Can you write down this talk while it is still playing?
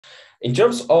In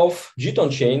terms of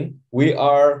GTON chain, we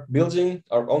are building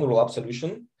our own rollup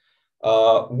solution.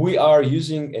 We are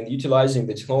using and utilizing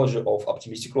the technology of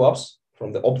optimistic rollups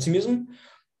from the Optimism.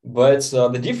 But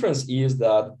the difference is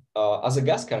that as a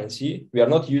gas currency, we are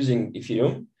not using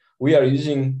Ethereum. We are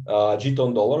using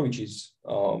GTON dollar, which is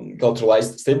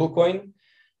collateralized stablecoin.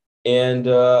 And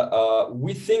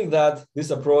we think that this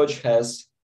approach has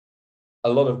a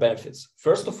lot of benefits.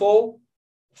 First of all,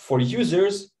 for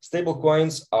users,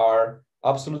 stablecoins are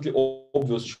absolutely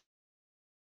obvious,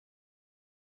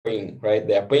 right?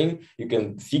 They are paying, you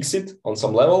can fix it on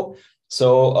some level.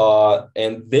 So,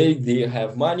 and they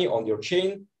have money on your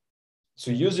chain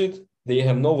to use it. They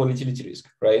have no volatility risk,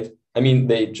 right? I mean,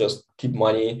 they just keep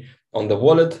money on the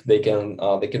wallet. They can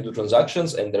do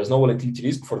transactions, and there's no volatility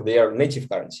risk for their native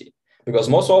currency, because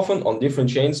most often on different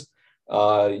chains,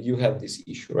 you have this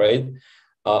issue, right?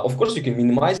 Of course, you can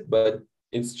minimize it, but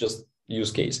it's just use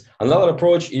case. Another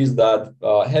approach is that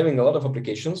having a lot of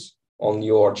applications on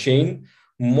your chain,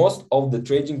 most of the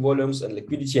trading volumes and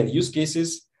liquidity and use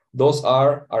cases, those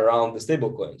are around the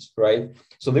stable coins, right?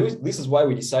 So this is why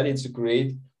we decided to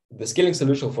create the scaling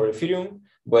solution for Ethereum,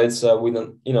 but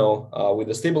with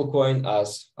the stable coin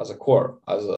as a core, as a